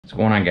What's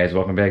going on, guys?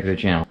 Welcome back to the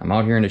channel. I'm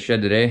out here in the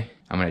shed today.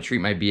 I'm going to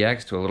treat my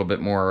BX to a little bit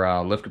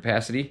more lift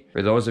capacity.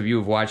 For those of you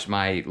who've watched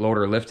my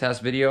loader lift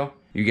test video,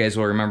 you guys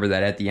will remember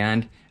that at the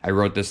end I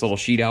wrote this little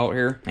sheet out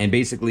here, and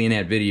basically in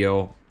that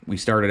video we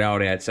started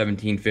out at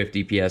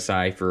 1750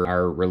 psi for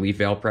our relief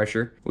valve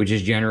pressure, which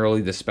is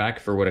generally the spec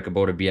for what a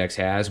Kubota BX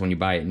has when you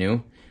buy it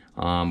new.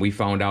 We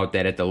found out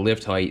that at the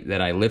lift height that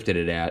I lifted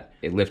it at,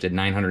 it lifted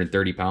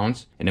 930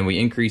 pounds, and then we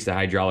increased the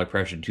hydraulic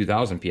pressure to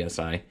 2000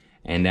 psi,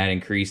 and that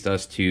increased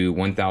us to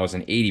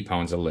 1080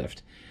 pounds of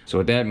lift. So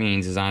what that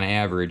means is on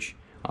average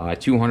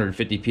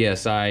 250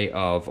 psi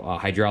of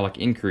hydraulic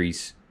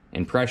increase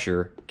in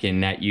pressure can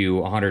net you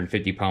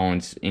 150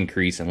 pounds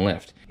increase in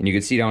lift. And you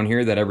can see down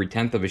here that every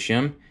tenth of a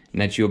shim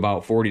nets you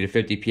about 40 to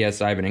 50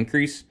 psi of an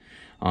increase.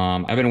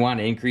 I've been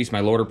wanting to increase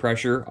my loader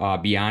pressure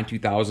beyond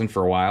 2000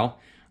 for a while,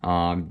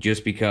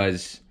 just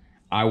because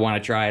I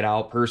want to try it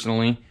out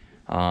personally.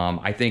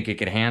 I think it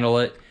could handle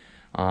it.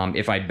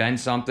 If I bend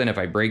something, if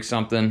I break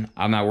something,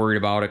 I'm not worried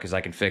about it because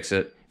I can fix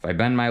it. If I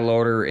bend my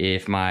loader,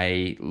 if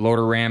my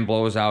loader ram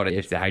blows out,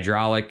 if the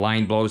hydraulic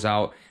line blows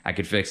out, I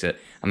could fix it.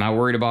 I'm not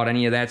worried about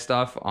any of that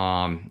stuff.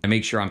 I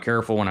make sure I'm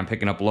careful when I'm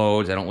picking up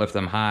loads. I don't lift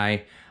them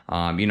high.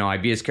 You know, I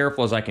be as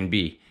careful as I can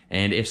be.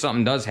 And if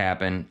something does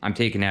happen, I'm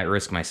taking that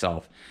risk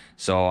myself.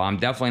 So I'm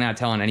definitely not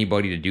telling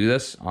anybody to do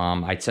this.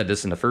 I said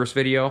this in the first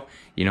video,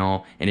 you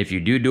know, and if you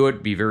do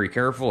it, be very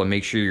careful and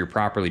make sure you're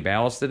properly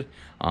ballasted,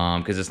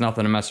 because it's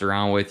nothing to mess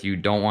around with. You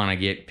don't want to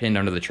get pinned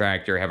under the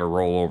tractor, have a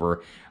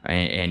rollover,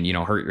 and you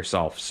know, hurt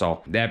yourself.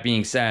 So that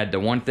being said,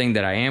 the one thing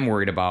that I am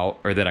worried about,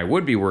 or that I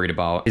would be worried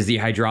about, is the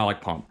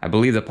hydraulic pump. I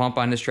believe the pump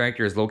on this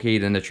tractor is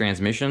located in the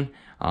transmission.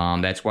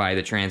 That's why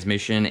the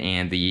transmission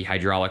and the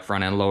hydraulic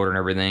front end loader and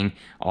everything,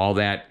 all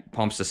that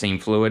pumps the same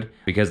fluid,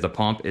 because the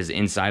pump is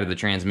inside of the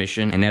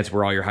transmission, and that's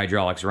where all your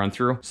hydraulics run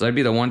through. So that'd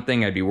be the one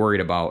thing I'd be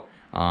worried about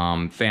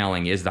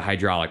failing, is the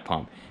hydraulic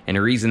pump. And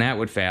the reason that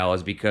would fail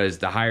is because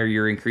the higher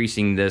you're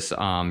increasing this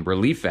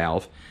relief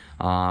valve,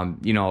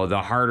 you know,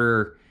 the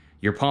harder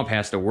your pump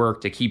has to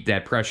work to keep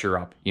that pressure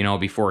up, you know,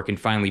 before it can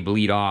finally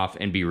bleed off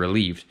and be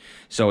relieved.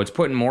 So it's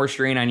putting more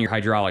strain on your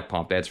hydraulic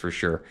pump, that's for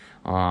sure.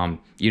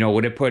 You know,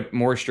 would it put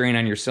more strain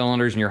on your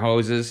cylinders and your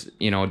hoses?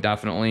 You know,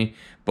 definitely.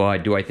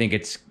 But do I think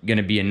it's going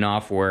to be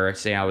enough where,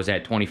 say I was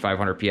at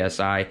 2500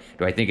 psi,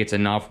 do I think it's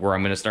enough where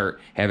I'm going to start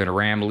having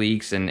ram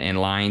leaks and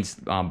lines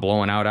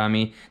blowing out on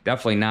me?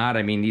 Definitely not.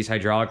 I mean, these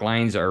hydraulic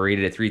lines are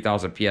rated at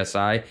 3000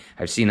 psi.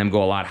 I've seen them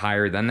go a lot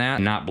higher than that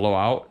and not blow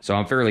out. So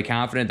I'm fairly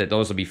confident that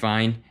those will be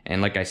fine.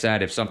 And like I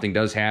said, if something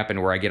does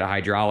happen where I get a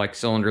hydraulic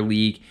cylinder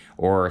leak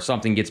or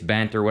something gets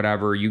bent or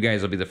whatever, you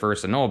guys will be the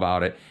first to know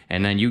about it.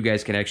 And then you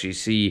guys can actually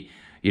see,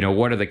 you know,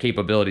 what are the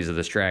capabilities of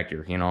this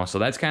tractor, you know? So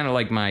that's kind of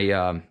like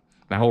my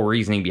my whole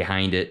reasoning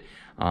behind it.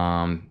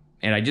 And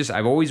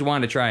I've always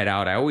wanted to try it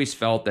out. I always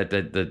felt that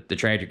the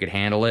tractor could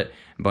handle it,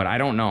 but I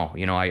don't know.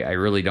 You know, I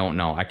really don't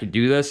know. I could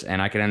do this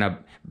and I could end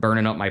up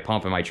burning up my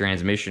pump and my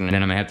transmission, and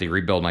then I'm gonna have to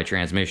rebuild my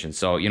transmission.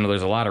 So, you know,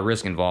 there's a lot of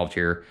risk involved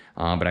here,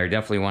 but I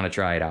definitely want to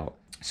try it out.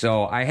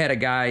 So I had a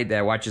guy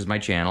that watches my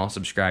channel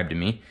subscribe to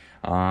me.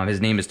 His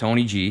name is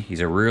Tony G.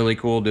 He's a really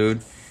cool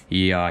dude.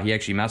 He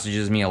actually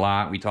messages me a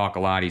lot. We talk a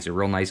lot. He's a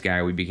real nice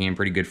guy. We became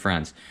pretty good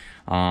friends.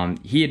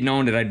 He had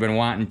known that I'd been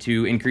wanting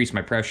to increase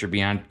my pressure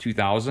beyond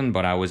 2000,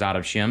 but I was out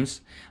of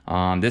shims.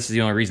 This is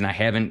the only reason I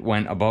haven't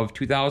went above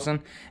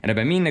 2000. And I've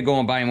been meaning to go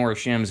and buy more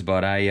shims,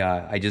 but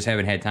I just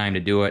haven't had time to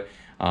do it.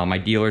 My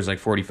dealer's like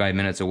 45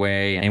 minutes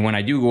away, and when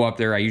I do go up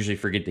there, I usually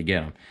forget to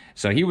get them.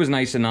 So he was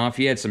nice enough.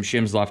 He had some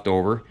shims left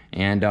over,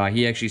 and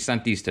he actually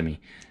sent these to me.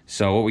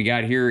 So what we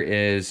got here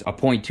is a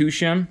 0.2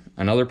 shim,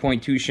 another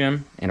 0.2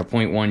 shim, and a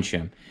 0.1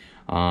 shim.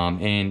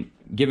 And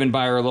given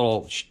by our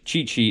little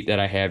cheat sheet that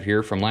I have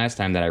here from last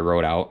time that I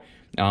wrote out,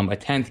 a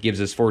tenth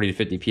gives us 40 to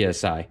 50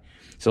 psi.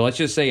 So let's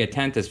just say a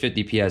tenth is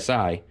 50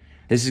 psi.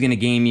 This is going to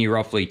gain me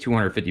roughly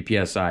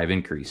 250 psi of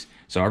increase.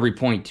 So every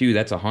 0.2,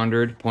 that's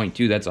 100,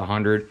 0.2, that's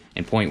 100,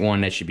 and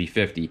 0.1, that should be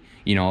 50,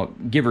 you know,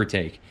 give or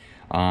take.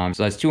 So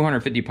that's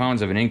 250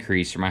 pounds of an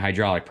increase for my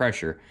hydraulic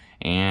pressure.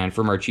 And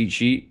from our cheat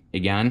sheet,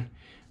 again,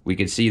 we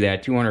could see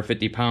that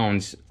 250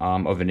 pounds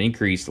of an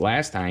increase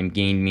last time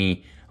gained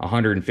me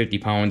 150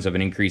 pounds of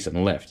an increase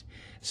in lift.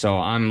 So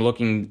I'm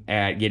looking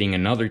at getting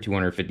another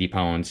 250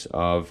 pounds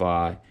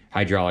of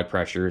hydraulic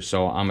pressure.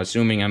 So I'm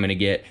assuming I'm going to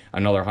get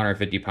another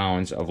 150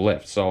 pounds of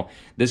lift. So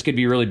this could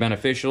be really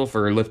beneficial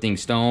for lifting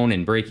stone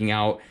and breaking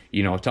out,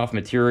 you know, tough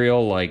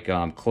material like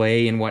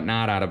clay and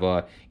whatnot out of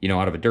a, you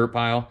know, out of a dirt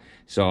pile.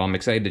 So I'm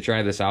excited to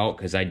try this out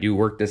because I do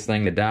work this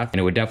thing to death,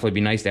 and it would definitely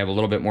be nice to have a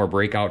little bit more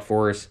breakout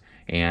force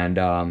and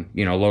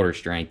you know, loader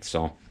strength.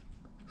 So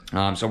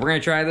we're gonna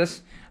try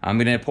this. I'm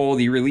gonna pull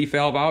the relief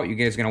valve out. You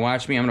guys are gonna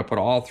watch me. I'm gonna put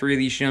all three of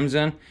these shims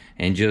in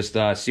and just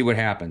see what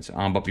happens.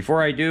 But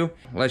before I do,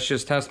 let's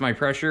just test my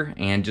pressure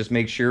and just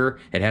make sure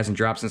it hasn't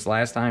dropped since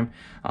last time.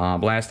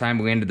 Last time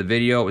we ended the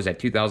video, it was at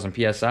 2000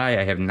 psi.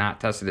 I have not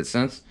tested it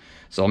since.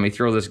 So let me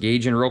throw this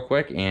gauge in real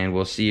quick and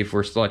we'll see if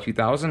we're still at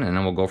 2000, and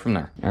then we'll go from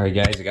there. All right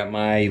guys, I got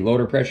my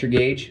loader pressure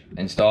gauge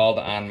installed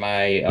on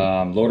my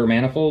loader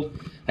manifold.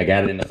 I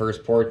got it in the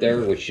first port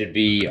there, which should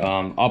be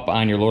up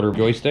on your loader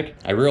joystick.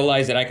 I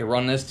realized that I could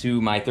run this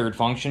to my third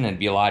function and it'd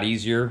be a lot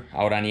easier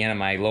out on the end of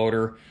my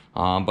loader.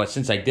 But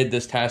since I did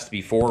this test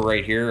before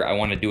right here, I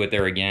want to do it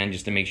there again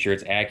just to make sure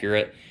it's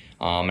accurate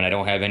and I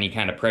don't have any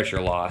kind of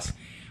pressure loss.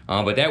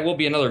 But that will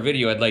be another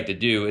video I'd like to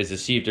do, is to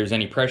see if there's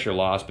any pressure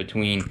loss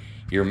between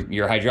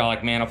your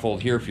hydraulic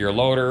manifold here for your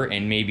loader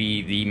and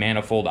maybe the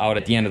manifold out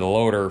at the end of the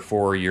loader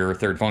for your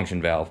third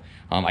function valve.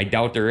 I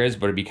doubt there is,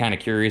 but it'd be kind of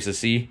curious to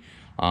see.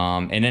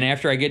 And then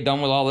after I get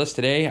done with all this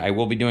today, I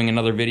will be doing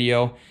another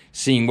video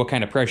seeing what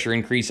kind of pressure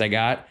increase I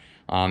got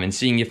and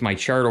seeing if my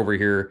chart over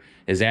here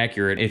is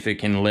accurate, if it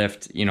can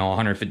lift,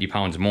 150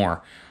 pounds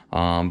more.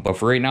 But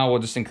for right now,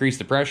 we'll just increase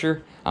the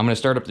pressure. I'm going to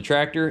start up the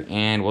tractor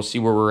and we'll see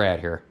where we're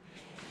at here.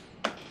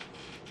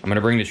 I'm going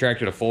to bring the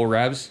tractor to full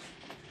revs.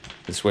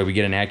 This way we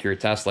get an accurate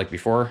test like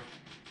before.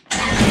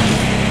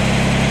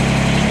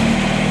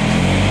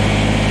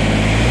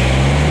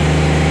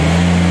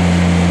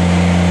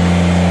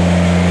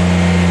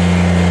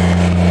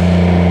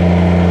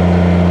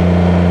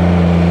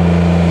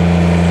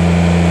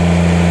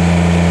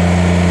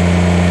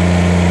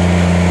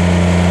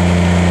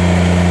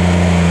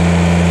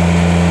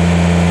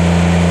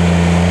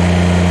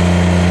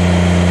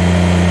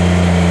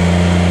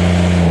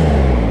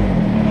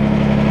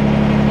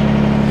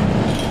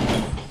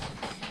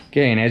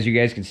 Okay, and as you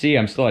guys can see,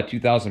 I'm still at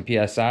 2,000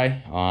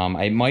 PSI.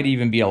 I might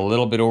even be a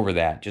little bit over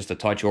that, just a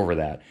touch over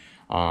that.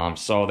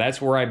 So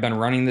that's where I've been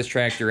running this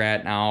tractor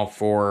at now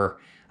for,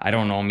 I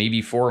don't know,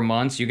 maybe 4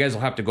 months. You guys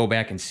will have to go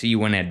back and see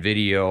when that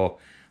video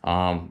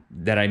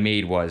that I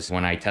made was,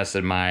 when I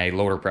tested my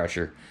loader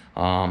pressure.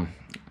 I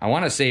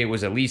want to say it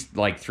was at least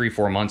like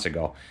 3-4 months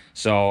ago.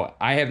 So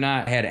I have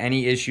not had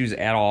any issues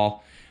at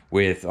all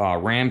with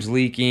rams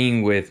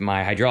leaking, with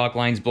my hydraulic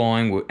lines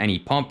blowing, with any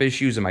pump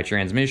issues in my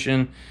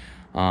transmission.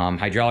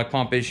 Hydraulic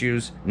pump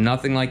issues,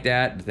 nothing like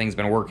that. The thing's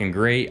been working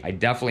great. I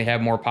definitely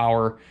have more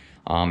power.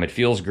 It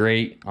feels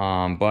great,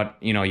 but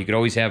you could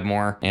always have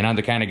more. And I'm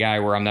the kind of guy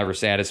where I'm never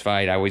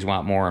satisfied. I always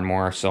want more and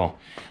more. So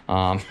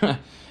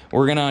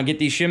we're gonna get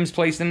these shims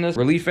placed in this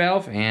relief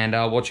valve and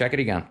we'll check it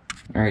again.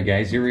 All right,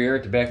 guys, here we are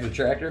at the back of the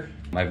tractor.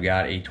 I've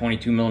got a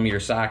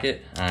 22mm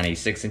socket on a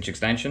 6-inch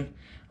extension,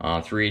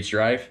 3/8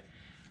 drive.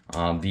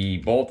 The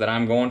bolt that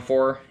I'm going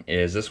for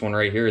is this one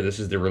right here. This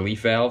is the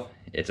relief valve.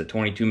 It's a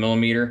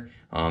 22mm.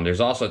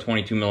 There's also a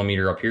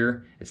 22mm up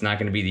here. It's not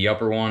going to be the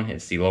upper one,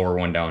 it's the lower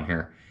one down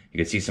here. You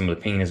can see some of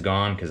the paint is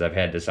gone because I've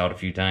had this out a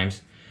few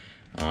times.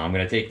 I'm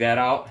going to take that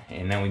out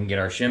and then we can get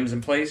our shims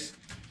in place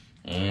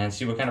and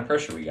see what kind of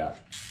pressure we got.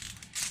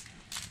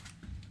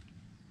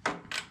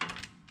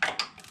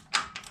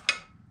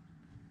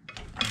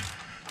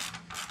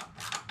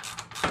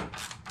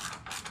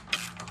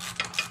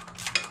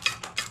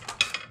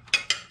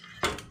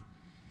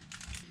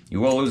 You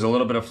will lose a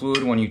little bit of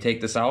fluid when you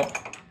take this out,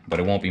 but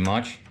it won't be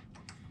much.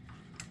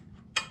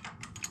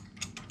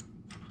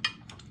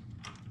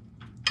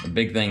 The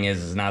big thing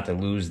is not to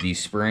lose the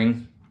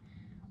spring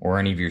or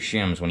any of your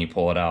shims when you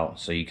pull it out.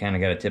 So you kind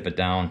of got to tip it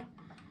down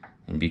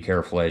and be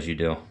careful as you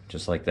do,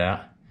 just like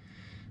that.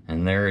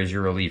 And there is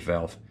your relief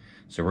valve.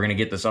 So we're going to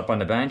get this up on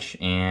the bench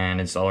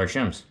and install our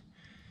shims.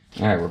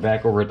 All right, we're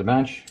back over at the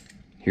bench.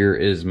 Here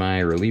is my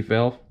relief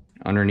valve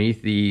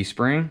underneath the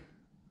spring.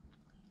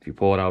 If you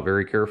pull it out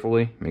very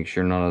carefully, make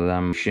sure none of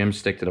them shims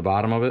stick to the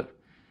bottom of it.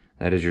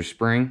 That is your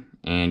spring,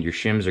 and your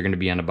shims are going to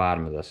be on the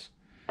bottom of this.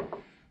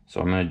 So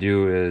what I'm going to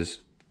do is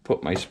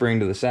put my spring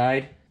to the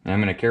side, and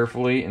I'm going to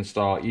carefully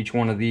install each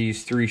one of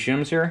these 3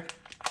 shims here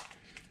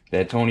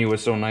that Tony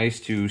was so nice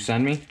to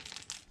send me.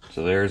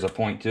 So there's a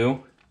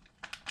 0.2.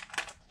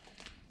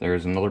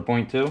 There's another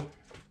 0.2.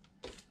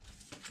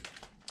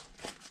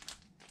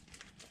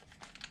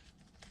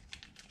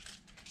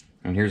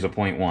 And here's a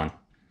 0.1.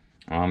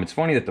 It's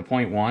funny that the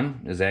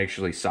 0.1 is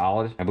actually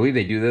solid. I believe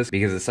they do this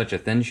because it's such a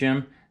thin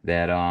shim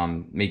that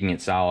making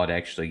it solid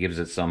actually gives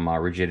it some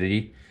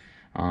rigidity.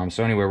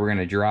 So anyway, we're going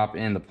to drop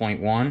in the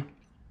 0.1. We're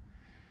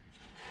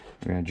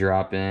going to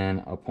drop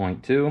in a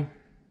 0.2.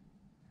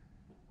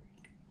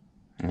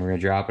 And we're going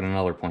to drop in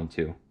another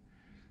 0.2.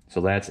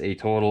 So that's a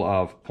total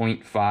of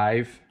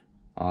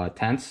 0.5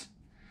 tenths,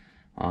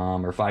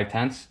 or 5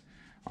 tenths.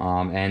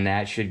 And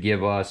that should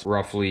give us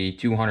roughly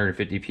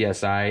 250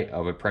 PSI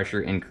of a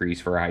pressure increase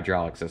for a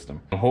hydraulic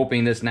system. I'm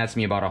hoping this nets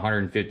me about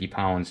 150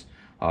 pounds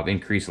of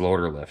increased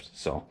loader lift.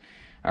 So,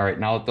 all right,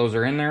 now that those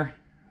are in there,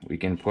 we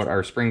can put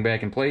our spring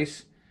back in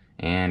place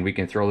and we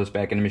can throw this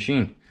back in the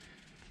machine.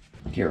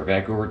 Okay, we're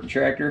back over at the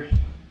tractor. I'm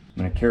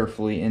gonna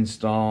carefully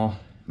install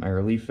my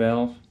relief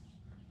valve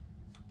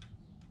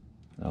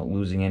without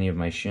losing any of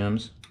my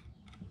shims.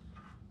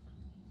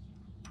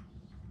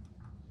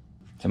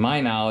 To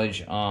my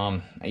knowledge,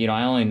 I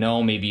only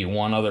know maybe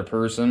one other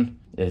person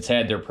that's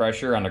had their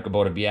pressure on the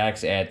Kubota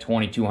BX at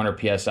 2200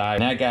 PSI.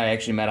 And that guy I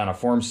actually met on a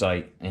forum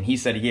site, and he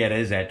said he had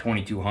his at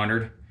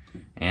 2200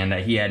 and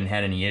that he hadn't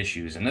had any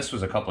issues. And this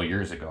was a couple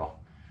years ago.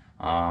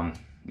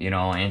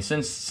 And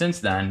since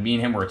then, me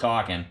and him were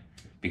talking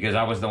because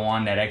I was the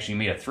one that actually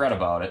made a thread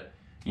about it.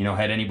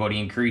 Had anybody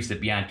increased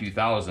it beyond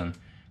 2000,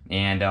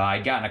 And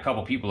I'd gotten a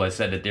couple people that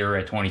said that they were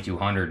at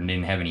 2200 and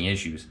didn't have any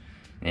issues.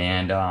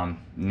 And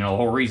you know, the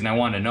whole reason I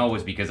wanted to know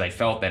was because I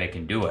felt that it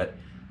can do it.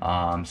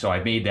 So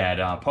I made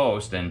that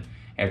post, and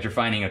after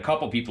finding a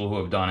couple people who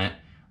have done it,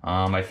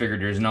 I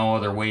figured there's no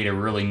other way to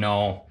really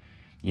know,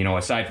 you know,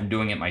 aside from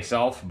doing it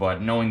myself.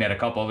 But knowing that a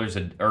couple others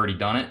had already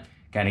done it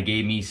kind of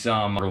gave me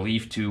some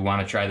relief to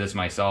want to try this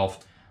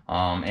myself.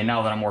 And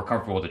now that I'm more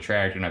comfortable with the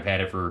tractor and I've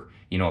had it for,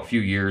 you know, a few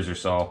years or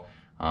so,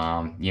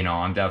 you know,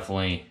 I'm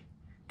definitely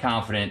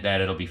confident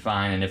that it'll be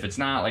fine. And if it's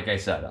not, like I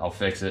said, I'll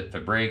fix it. If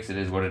it breaks, it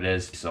is what it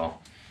is. So,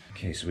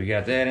 okay, so we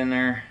got that in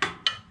there. Go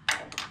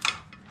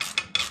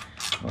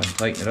ahead and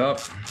tighten it up.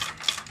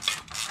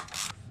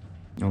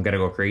 You don't gotta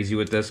go crazy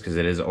with this because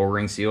it is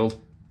O-ring sealed.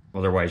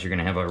 Otherwise, you're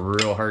gonna have a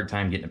real hard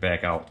time getting it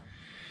back out.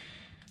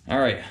 All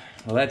right,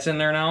 well, that's in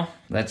there now.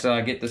 Let's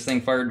get this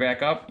thing fired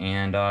back up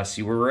and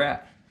see where we're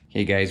at.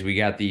 Okay, guys, we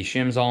got the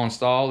shims all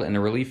installed and the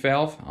relief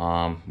valve.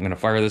 I'm gonna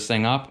fire this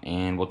thing up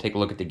and we'll take a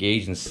look at the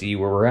gauge and see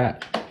where we're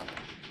at.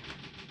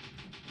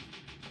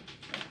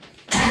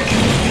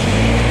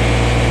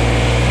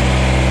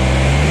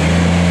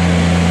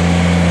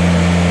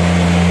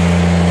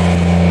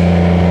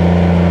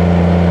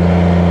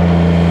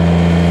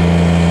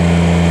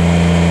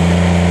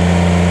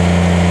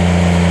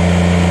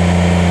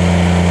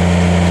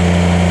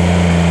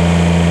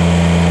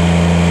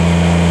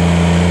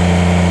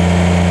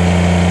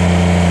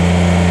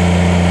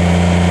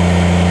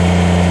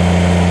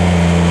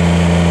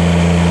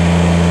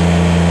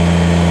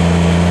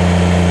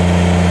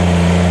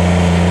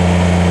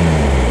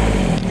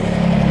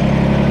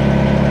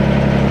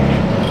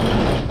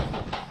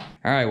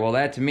 All right, well,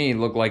 that to me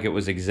looked like it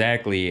was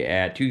exactly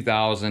at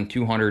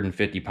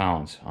 2,250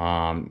 pounds.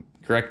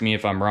 Correct me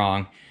if I'm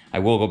wrong. I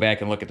will go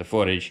back and look at the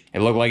footage. It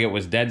looked like it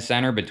was dead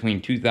center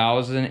between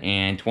 2,000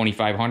 and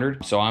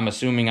 2,500. So I'm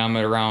assuming I'm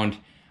at around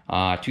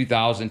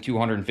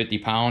 2,250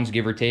 pounds,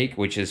 give or take,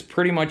 which is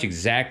pretty much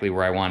exactly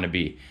where I want to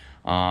be.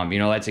 You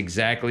know, that's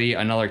exactly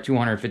another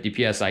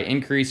 250 PSI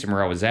increase from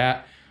where I was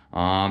at.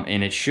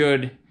 And it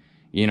should,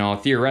 you know,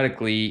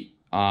 theoretically,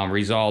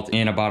 result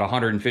in about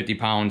 150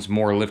 pounds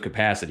more lift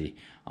capacity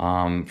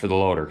for the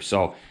loader.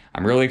 So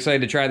I'm really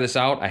excited to try this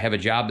out. I have a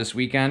job this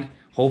weekend.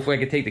 Hopefully I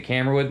can take the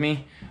camera with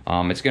me.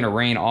 It's gonna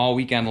rain all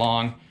weekend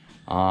long,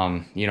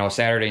 you know,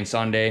 Saturday and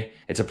Sunday.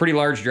 It's a pretty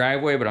large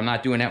driveway, but I'm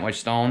not doing that much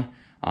stone.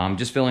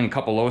 Just filling a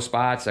couple low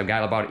spots. I've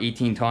got about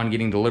 18 ton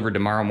getting delivered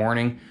tomorrow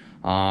morning.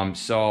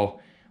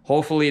 So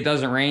hopefully it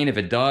doesn't rain. If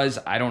it does,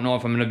 I don't know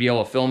if I'm gonna be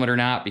able to film it or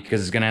not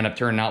because it's gonna end up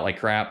turning out like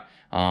crap.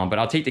 But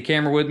I'll take the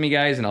camera with me,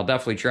 guys, and I'll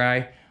definitely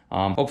try.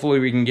 Hopefully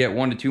we can get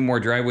 1 to 2 more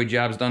driveway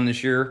jobs done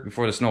this year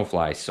before the snow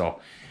flies. So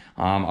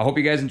I hope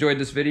you guys enjoyed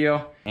this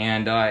video.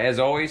 And as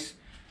always,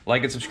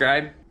 like and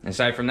subscribe. And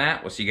aside from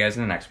that, we'll see you guys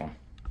in the next one.